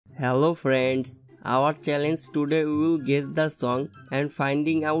Hello friends, our challenge today we will guess the song and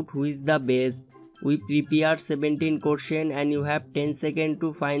finding out who is the best. We prepared 17 questions and you have 10 seconds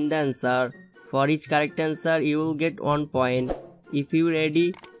to find the answer. For each correct answer you will get 1 point. If you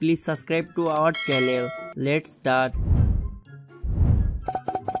ready, please subscribe to our channel. Let's start.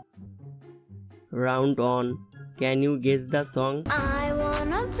 Round 1. Can you guess the song? I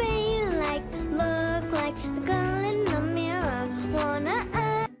wanna be like, look like the girl in the mirror. Wanna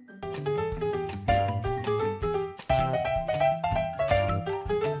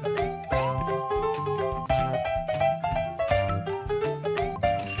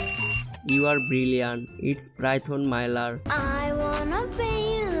You are brilliant. It's Python Mylar. I wanna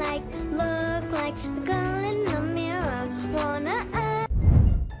be like, look like the girl in the mirror. Wanna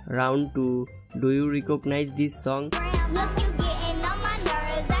Round 2. Do you recognize this song? Look, you getting on my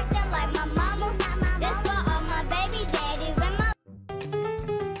nerves, acting like my mama. This for all my baby daddies and my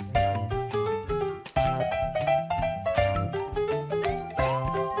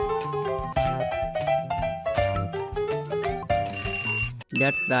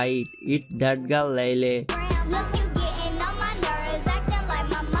That's right. It's That Girl Lele. Look, you getting on my nerves, acting like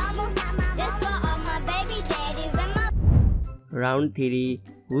my mama. This for all my baby daddies and my Round 3.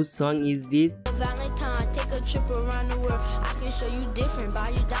 Whose song is this? Valentine, take a trip around the world. I can show you different, buy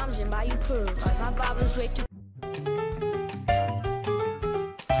you diamonds and buy you pearls. My vibe is way too.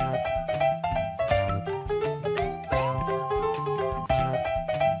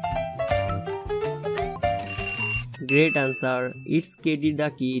 Great answer. It's Katie the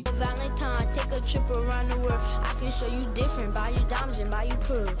Kid. Valentine, take a trip around the world. I can show you different, buy you diamonds and buy you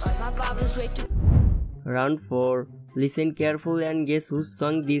pearls. My vibe is way too. Round 4. Listen carefully and guess whose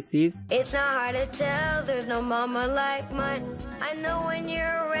song this is. It's not hard to tell, there's no mama like mine. I know when you're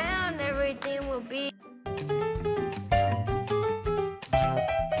around, everything will be.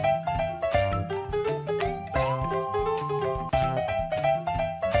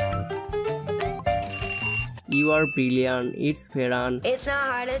 You are brilliant. It's Ferran. It's not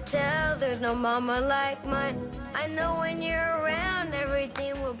hard to tell, there's no mama like mine. I know when you're around,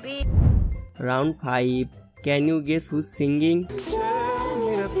 everything will be. Round 5. Can you guess who's singing? Tell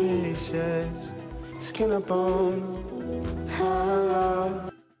me the pieces, skin and bone.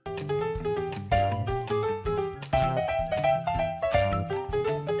 Hello.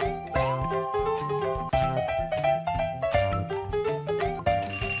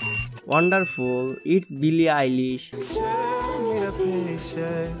 Wonderful. It's Billie Eilish. Tell me the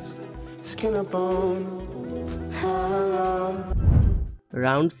pieces, skin and bone. Hello.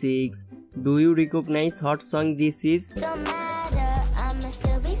 Round 6. Do you recognize what song this is? don't matter, I'ma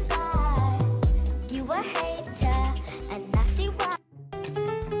still be fine. You a hater, and I see why.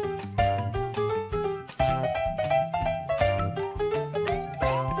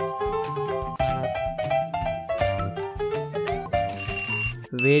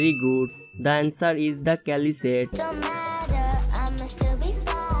 Very good. The answer is the Calicet. Don't matter, I'ma still be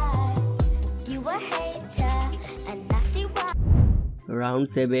fine. You a hater, and I see why. Round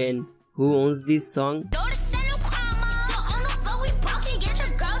 7. Who owns this song?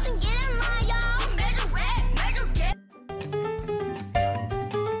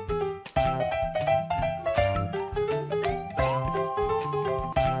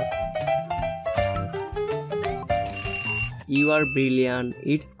 You are brilliant.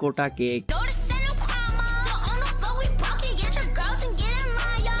 It's Kota Cake.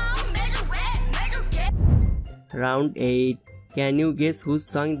 Round 8. Can you guess whose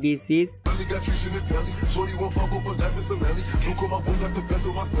song this is?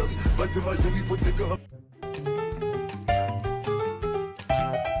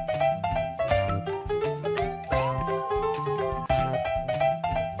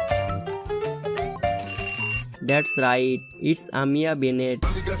 That's right. It's Amia Bennett.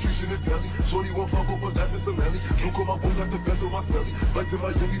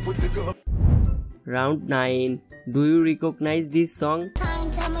 Round 9. Do you recognize this song? Tell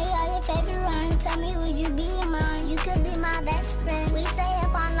me all your favorite rhyme. Tell me would you be mine? You could be my best friend. We stay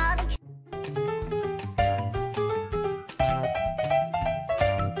up on all the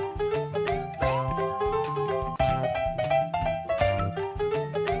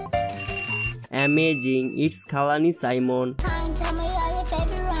Amazing. It's Khalani Simon. Tell me all your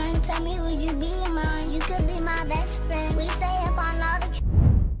favorite rhyme. Tell me would you be mine? You could be my best friend. We stay up on all the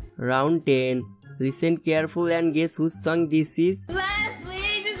Round 10. Listen carefully and guess whose song this is. Last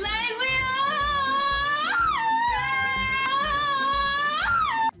week is like we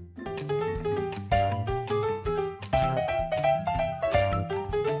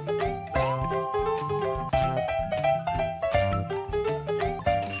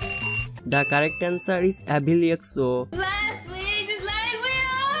The correct answer is Abiliexo. Last week, just like we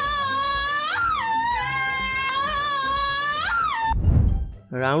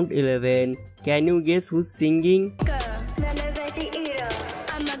are. Round 11. Can you guess who's singing?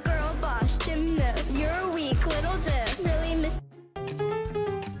 I'm a girl boss gymnast. You're a weak little diss. Really miss.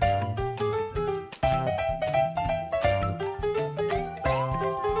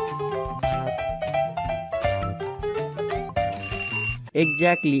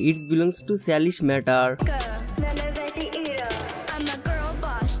 Exactly, it belongs to Salish Matter. I'm a girl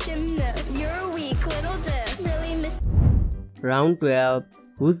boss gymnast. You're a weak little diss. Really miss. Round 12.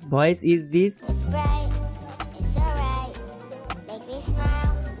 Whose voice is this? It's bright, it's alright. Make me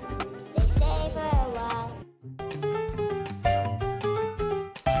smile. They stay for a while.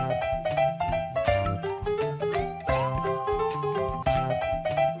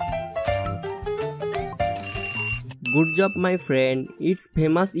 Good job, my friend. It's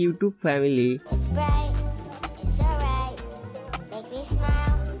famous YouTube family. It's bright, it's alright. Make me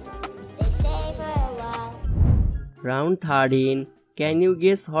smile. They stay for a while. Round 13. Can you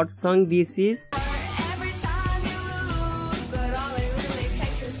guess what song this is? Every time you lose, but all it really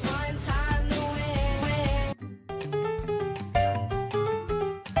takes is one time to win.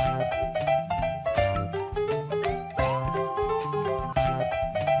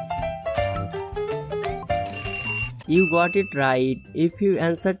 You got it right. If you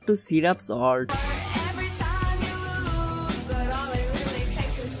answered to Syrup Salt. Every time you lose, but all it really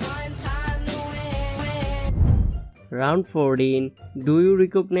takes is one time to win. Round 14. Do you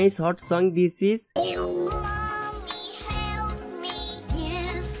recognize what song this is? Mommy, help me.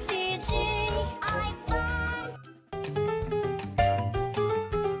 Yes, CG. I found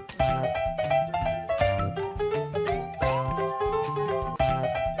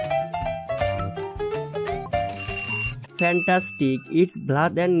Fantastic. It's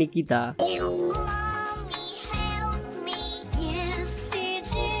Blood and Nikita. Mommy, help me. Yes,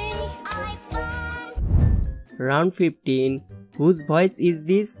 CG. I found Round 15. Whose voice is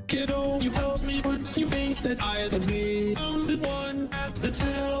this? Kiddo, you told me what you think that I could be. I'm the one at the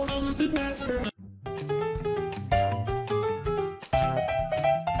tail, I'm the master.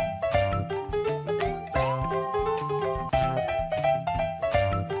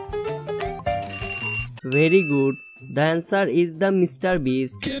 Very good. The answer is the Mr.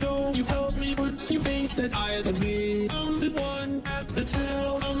 Beast. Kiddo, you told me what you think that I could be. I'm the one at the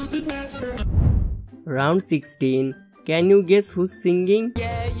tail, I'm the master. Round 16. Can you guess who's singing?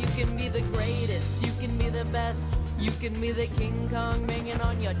 Yeah, you can be the greatest, you can be the best, you can be the King Kong banging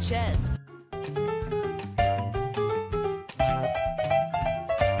on your chest.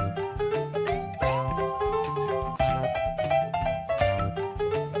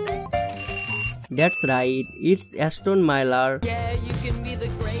 That's right. It's Aston Myler. Yeah, you can be the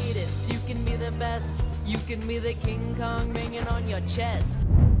greatest, you can be the best, you can be the King Kong banging on your chest.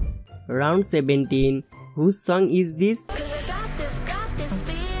 Round 17. Whose song is this? Cause I got this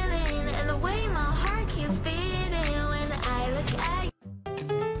feeling, and the way my heart keeps beating when I look at you.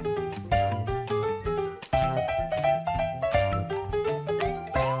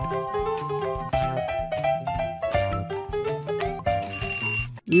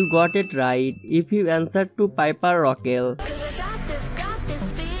 You got it right. If you answered to Piper Rockel. Cause I got this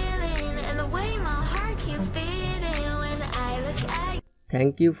feeling, and the way my heart keeps beating when I look at you.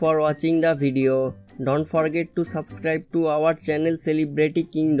 Thank you for watching the video. Don't forget to subscribe to our channel Celebrity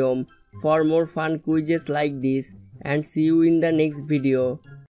Kingdom for more fun quizzes like this, and see you in the next video.